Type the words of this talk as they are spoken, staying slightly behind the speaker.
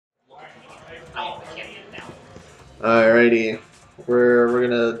I am the candidate now. Alrighty, we're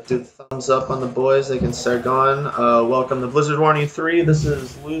gonna do the thumbs up on the boys. They can start going. Welcome to Blizzard Warning 3. This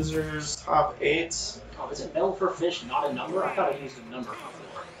is losers top 8. Oh, is it metalforfish not a number? I thought I used a number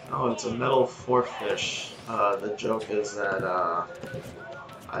before. Oh, it's a metalforfish. The joke is that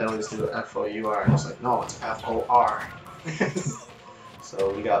I always do FOUR, and it's like, no, it's FOR.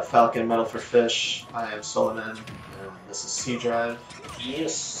 So we got Falcon, metalforfish. I am Solomon, and this is C Drive.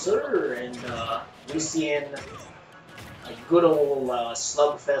 Yes, sir. And we seeing a good old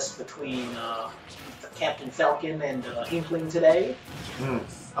slugfest between Captain Falcon and Inkling today.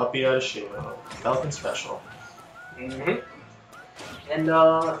 Upbeat out of shield. Falcon special. Mm-hmm. And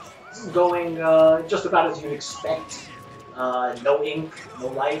this is going just about as you'd expect. No ink, no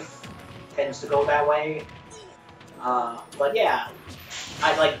life. Tends to go that way. But yeah,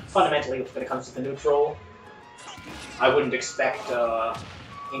 fundamentally when it comes to the neutral, I wouldn't expect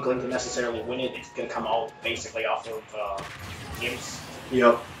Inkling to necessarily win it. It's gonna come all basically off of imps.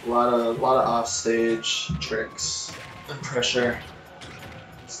 Yep, a lot of offstage tricks and pressure.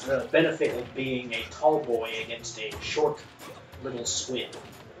 It's the benefit of being a tall boy against a short little squid.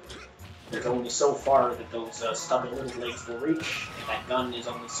 There's only so far that those stubby little legs will reach, and that gun is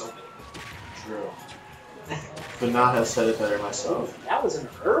only so big. True. Could not have said it better myself. That was an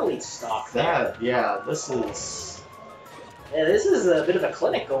early stock there. Yeah, this is... Yeah, this is a bit of a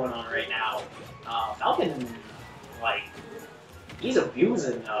clinic going on right now. Falcon, he's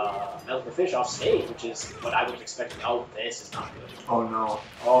abusing metalforfish off stage, which is what I would expect. Oh, this is not good. Oh no.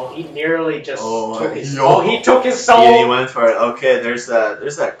 Oh, he nearly just took his... yo. Oh, he took his soul! Yeah, he went for it. Okay, there's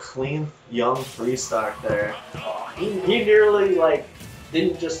that clean, young free stock there. Oh, he nearly,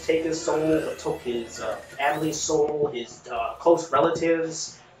 didn't just take his soul, but took his family's soul, his close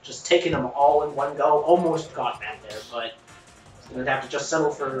relatives, just taking them all in one go. Almost got that there, but he's going to have to just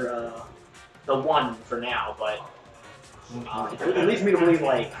settle for the one for now, but it leads me to believe,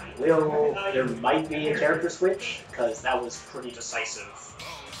 there might be a character switch, because that was pretty decisive.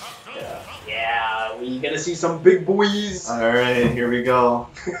 Yeah, we gonna see some big boys. Alright, here we go.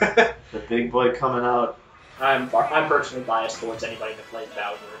 The big boy coming out. I'm personally biased towards anybody that plays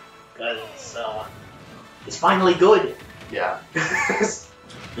Bowser, because he's finally good. Yeah. He's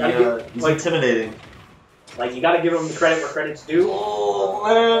He's intimidating. You gotta give him the credit where credit's due. Oh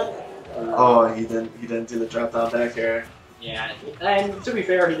man. Oh, he didn't do the drop down back here. Yeah, and to be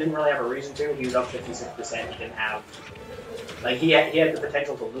fair, he didn't really have a reason to. He was up 56%. He didn't have... he had the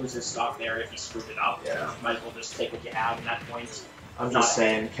potential to lose his stock there if he screwed it up. Yeah. Might as well just take what you have at that point. I'm just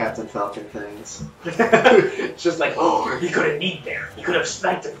saying Captain Falcon things. It's just oh, he could have kneed there. He could have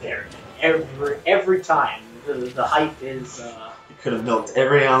spiked it there. Every time. The hype is... He could have milked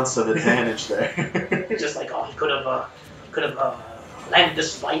every ounce of advantage there. Just oh, he could have landed the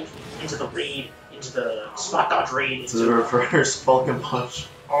spike into the reed, into the spot dodge reed. To the reverse Falcon punch.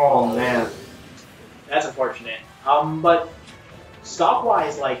 Oh man. That's unfortunate. But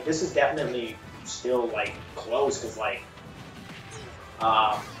stock-wise, this is definitely still, close, because,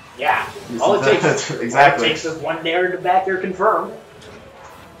 yeah. All it takes is one dare to back air confirm.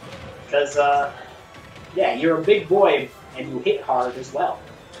 Because, yeah, you're a big boy, and you hit hard as well.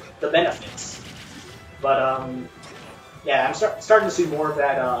 The benefits. But, yeah, I'm starting to see more of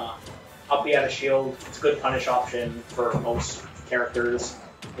that, up be out of shield. It's a good punish option for most characters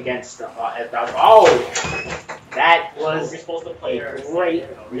against as Bowser. Oh! That was a great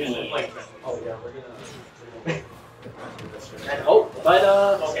read. Oh yeah, we're gonna. And but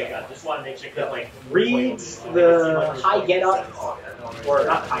Okay, God, just want to make sure that reads the high get up, or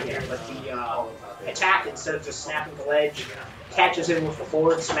not high get up, but the attack instead of just snapping the ledge, catches him with the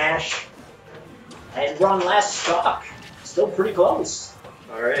forward smash, and we're on last stock. Still pretty close.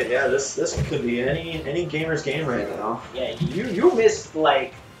 All right, yeah, this could be any gamer's game right now. Yeah, you missed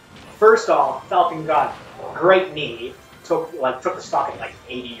first off, Falcon got great knee, took the stock at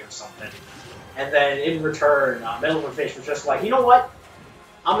 80 or something, and then in return, metalforfish was just you know what?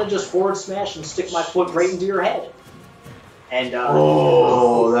 I'm gonna just forward smash and stick my foot right into your head. And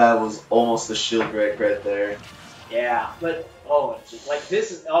oh, that was almost a shield break right there. Yeah, but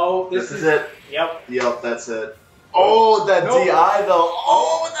this is it. Yep, that's it. Oh, that DI though.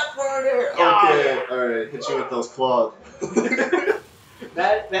 Oh, that burner. Okay, all right, hit you with those claws.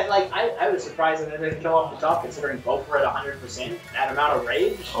 I was surprised that they didn't kill off the top, considering both were at 100%. That amount of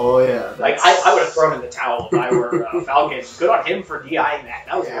rage. Oh yeah. I would have thrown in the towel if I were Falcon. Good on him for DIing that.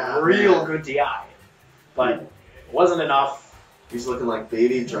 That was a real good DI, but it wasn't enough. He's looking like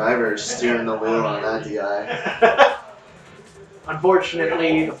Baby Driver steering the wheel on that DI.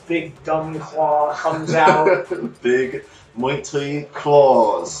 Unfortunately, the big dumb claw comes out. Big Mighty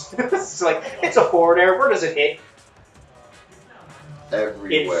claws. It's like, it's a forward air. Where does it hit?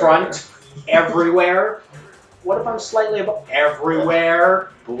 Everywhere. In front. Everywhere. What if I'm slightly above?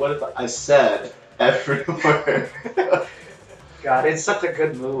 Everywhere. But what if I said everywhere? God, it's such a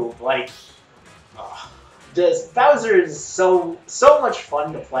good move. Like, just Bowser is so much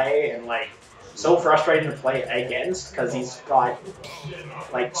fun to play and like so frustrating to play against because he's got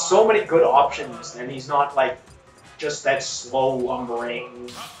like so many good options and he's not like just that slow lumbering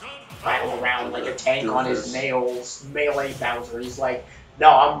rattle around like a tank on his nails melee Bowser. He's like, no,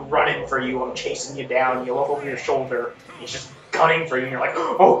 I'm running for you. I'm chasing you down. You look over your shoulder. He's just gunning for you. And you're like,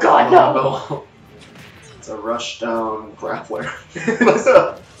 oh god, no. It's a rush down grappler.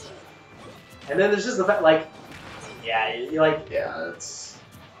 And then there's just the fact, like, yeah, you're like, yeah, it's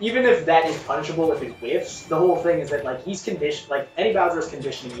even if that is punishable if it whiffs, the whole thing is that like he's conditioned, like any Bowser is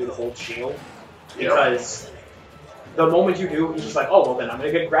conditioning you to hold shield because the moment you do, he's just like, oh well, then I'm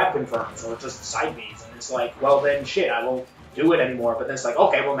gonna get grab confirmed, so it's just side Bs, and it's like, well then shit, I won't do it anymore. But then it's like,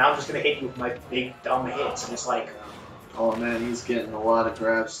 okay, well now I'm just gonna hit you with my big dumb hits, and it's like, oh man, he's getting a lot of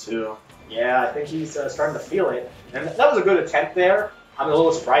grabs too. Yeah, I think he's starting to feel it, and that was a good attempt there. I'm a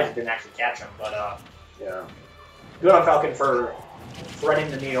little surprised it didn't actually catch him, but yeah, good on Falcon for threading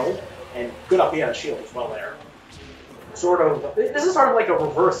the needle, and good up behind a shield as well there. Sort of, this is sort of like a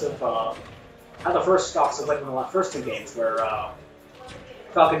reverse of how the first stocks was like in the first two games, where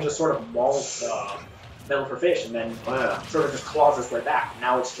Falcon just sort of mauls metalforfish and then sort of just claws his way back.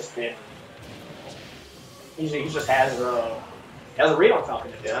 Now it's just been he just has a read on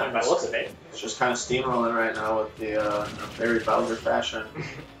Falcon at this point by the looks of it. It's just kind of steamrolling right now with the very Bowser fashion.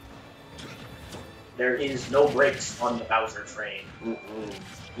 There is no brakes on the Bowser train.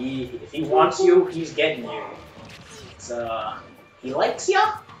 If he wants you, he's getting you. It's, he likes you,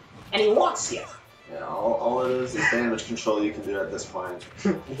 and he wants you. Yeah, all it is damage control you can do at this point.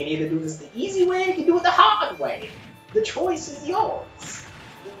 You can either do this the easy way, or you can do it the hard way. The choice is yours.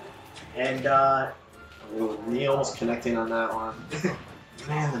 And, me almost connecting on that one.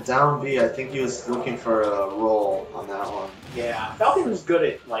 Man, the down B, I think he was looking for a roll on that one. Yeah, Falcon was good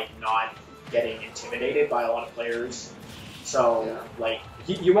at, like, not getting intimidated by a lot of players. So, like,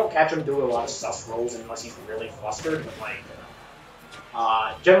 you won't catch him doing a lot of sus rolls unless he's really flustered, but, like,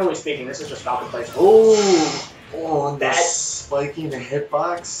 generally speaking, this is just Falcon plays. Oh, and that's spiking the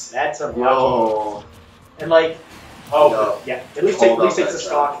hitbox? That's a Yo. And, like, yeah, at least takes the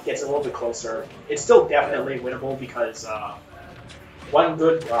stock, gets a little bit closer. It's still definitely winnable because one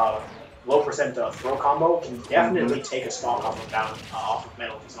good low percent throw combo can definitely take a stock off of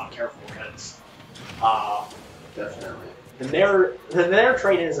metal if he's not careful, because definitely. The Nair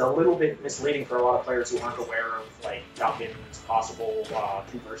train is a little bit misleading for a lot of players who aren't aware of like Falcon's possible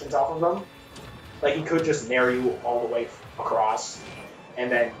conversions off of them. Like he could just Nair you all the way across,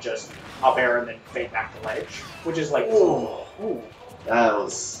 and then just up air and then fade back to ledge, which is like, ooh. That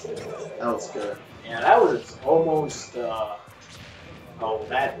was good. Yeah, that was almost. That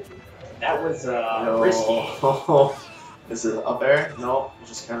was risky. Is it up air? No,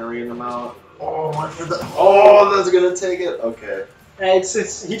 just kind of reading them out. Oh, that's gonna take it. Okay.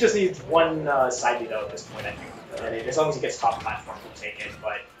 He just needs one side beat though at this point, I think. And as long as he gets top platform, he'll take it.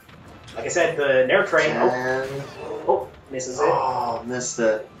 But like I said, the Nair train. Misses it. Oh, missed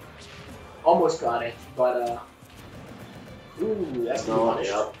it. Almost got it, but ooh, that's going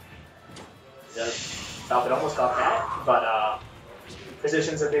up. Falcon almost got that, but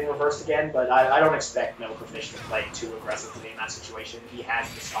positions have been reversed again. But I don't expect metalforfish to play too aggressively in that situation. He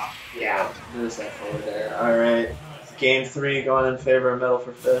has to stop. Yeah, there's that forward there. All right, game 3 going in favor of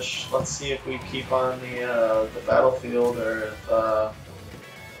metalforfish. Let's see if we keep on the battlefield or if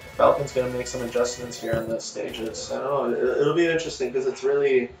Falcon's going to make some adjustments here on the stages. I don't know. It'll be interesting because it's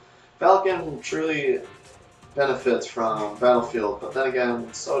really Falcon truly benefits from Battlefield, but then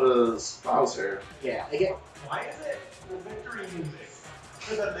again, so does Bowser. Yeah, again. Why is it the victory music?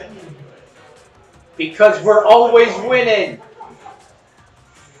 For the menu music? Because we're always winning.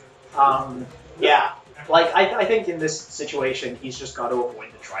 Yeah. Like I think in this situation, he's just got to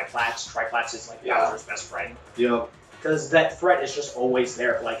avoid the triplats. Triplats is like Bowser's best friend. Yep. Because that threat is just always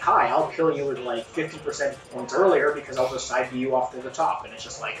there. Like, hi, I'll kill you at like 50% points earlier because I'll just side you off to the top, and it's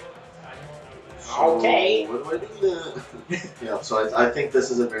just like. Okay. What do I do then? Yeah, so I think this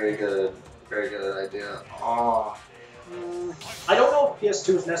is a very good idea. Oh. I don't know if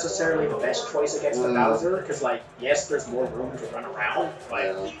PS2 is necessarily the best choice against the Bowser, because, like, yes, there's more room to run around,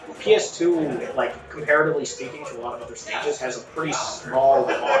 but PS2, like, comparatively speaking to a lot of other stages, has a pretty small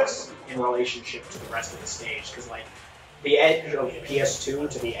box in relationship to the rest of the stage, because, like, the edge of PS2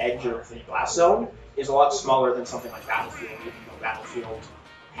 to the edge of the blast zone is a lot smaller than something like Battlefield, even though Battlefield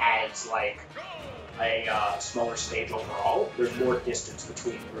has like a smaller stage overall. There's more distance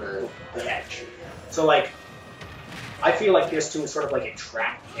between the edge. So like, I feel like this too is sort of like a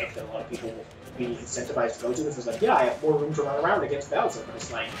trap pick that a lot of people will be incentivized to go to. It's like, yeah, I have more room to run around against Bowser, but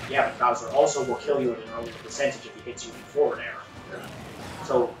it's like, yeah, but Bowser also will kill you at an earlier percentage if he hits you in forward air. Yeah.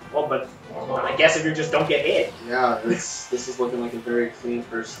 So, well, but I guess if you just don't get hit. Yeah, this is looking like a very clean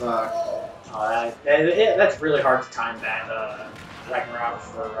first stock. That's really hard to time that Ragnarok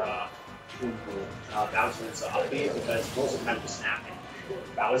for Bowser's upbeat because most of the time he's snapping.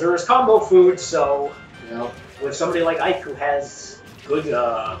 Bowser is combo food, so with somebody like Ike who has good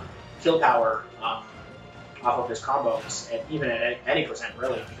kill power off of his combos, and even at any percent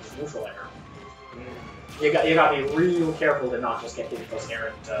really, because neutral air, you got to be real careful to not just get hit with those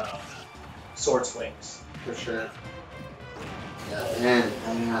errant sword swings. For sure. Yeah, man.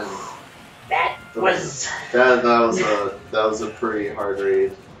 That was a pretty hard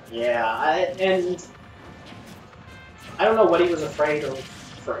read. Yeah, and I don't know what he was afraid of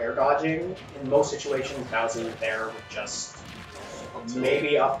for air dodging. In most situations, Bowser there would just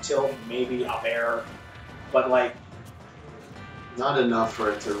maybe up tilt, maybe up air, but like not enough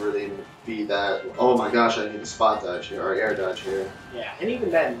for it to really be that. Oh my gosh, I need a spot dodge here or air dodge here. Yeah, and even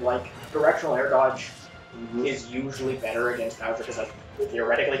then, like directional air dodge is usually better against Bowser because like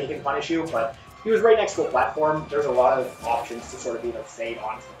theoretically he can punish you, but he was right next to a platform. There's a lot of options to sort of either fade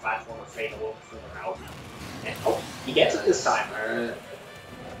onto the platform or fade a little further out. And he gets it this time. Alright.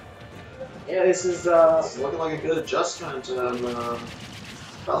 Yeah, this is looking like a good adjustment on the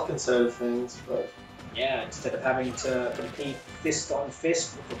Falcon side of things, but yeah, instead of having to compete fist on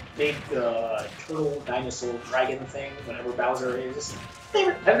fist with a big turtle dinosaur dragon thing whenever Bowser is.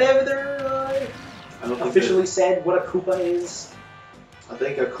 Have they ever officially said what a Koopa is? I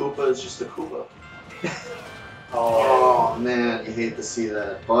think a Koopa is just a Koopa. Oh man, you hate to see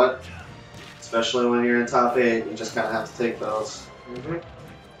that, but especially when you're in top 8, you just kind of have to take those.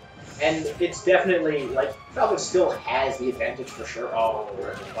 And it's definitely, like, Falcon still has the advantage for sure.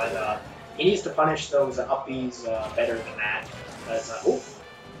 But he needs to punish those up-Bs better than that.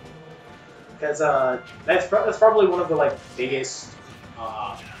 Because that's probably one of the, like, biggest...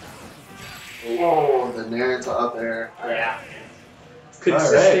 the nair to up air. Yeah.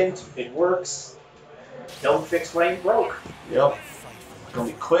 Consistent, it works. Don't fix what ain't broke. Yep. It's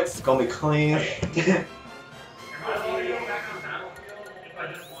gonna be quick, it's gonna be clean.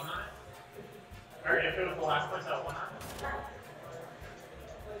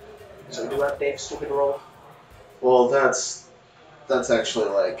 So do up Dave's stupid roll? Well, that's actually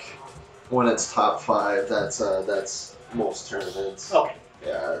like when it's top 5. That's most tournaments. Okay.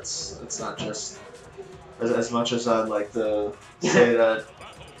 Yeah, it's not just as much as I'd like to say that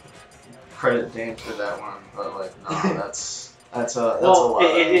credit Dame for that one, but like no, that's a lot.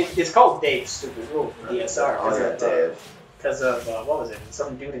 It's called Dave's stupid rule for DSR. Oh yeah, Dave. Because of what was it?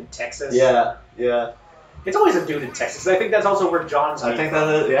 Some dude in Texas. Yeah. It's always a dude in Texas. I think that's also where John's. I think that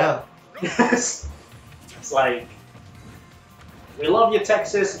is, yeah. It's like, we love you,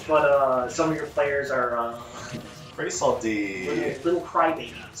 Texas, but some of your players are pretty salty. Little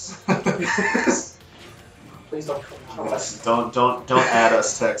crybabies. Please don't come us. Don't add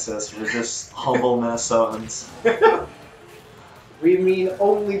us, Texas. We're just humble Minnesotans. We mean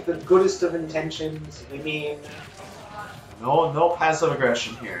only the goodest of intentions. We mean no passive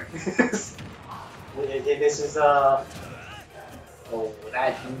aggression here. This is that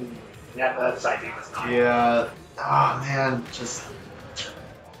side game is not. Yeah. Man, just.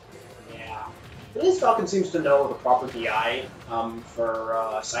 Yeah. At least Falcon seems to know the proper DI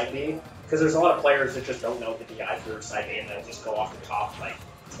for side B, because there's a lot of players that just don't know the DI for side B and they'll just go off the top like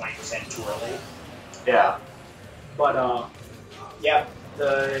 20% too early. Yeah. But yeah,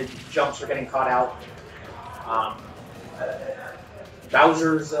 the jumps are getting caught out.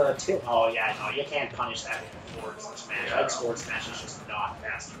 Bowser's tilt. Oh yeah, no, you can't punish that with forward smash. Yeah. Like forward smash is just not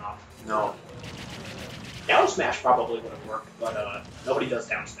fast enough. No. Down smash probably would have worked, but nobody does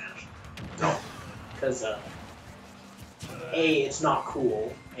down smash. No. Because A, it's not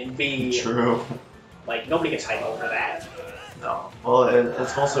cool, and B, True. Like nobody gets hyped over that. No. Well,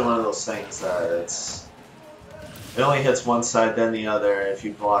 it's mostly one of those things that it only hits one side, then the other. If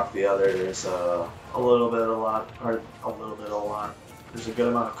you block the other, there's a little bit a lot. There's a good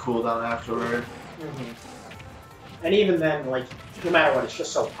amount of cooldown afterward. And even then, like, no matter what, it's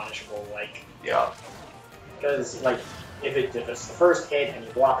just so punishable. Like, yeah. Because like, if it's the first hit and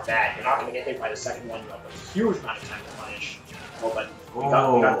you block that, you're not going to get hit by the second one. You have a huge amount of time to punish. Oh, but we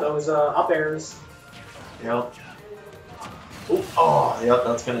got those up airs. Yep. Ooh. Oh, yep.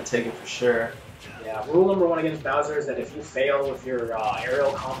 That's going to take it for sure. Yeah. Yeah, rule number 1 against Bowser is that if you fail with your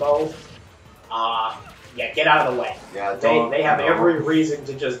aerial combo, yeah, get out of the way. Yeah, they have every reason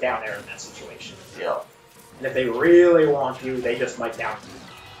to just down air in that situation. Yeah. And if they really want you, they just might down you.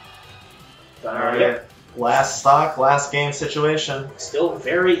 But, All right. yeah. Last stock, last game situation. Still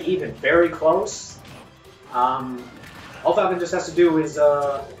very even, very close. All Falcon just has to do is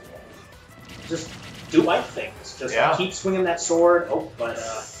just do light things. Just keep swinging that sword. Oh, but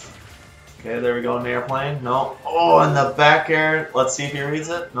okay, there we go in the airplane. No. Oh, in the back air. Let's see if he reads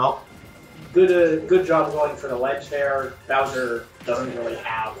it. Nope. Good job going for the ledge there. Bowser doesn't really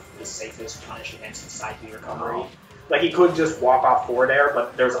have the safest punish against the side B recovery. No. Like, he could just walk off forward air,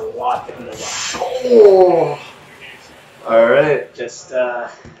 but there's a lot that he will Oh! Alright. Just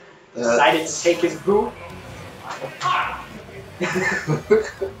decided to take his boot.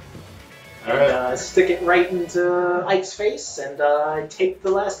 And stick it right into Ike's face and take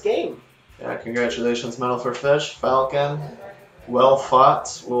the last game. Yeah, congratulations, metalforfish, Falcon. Well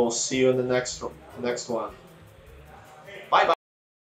fought. We'll see you in the next one.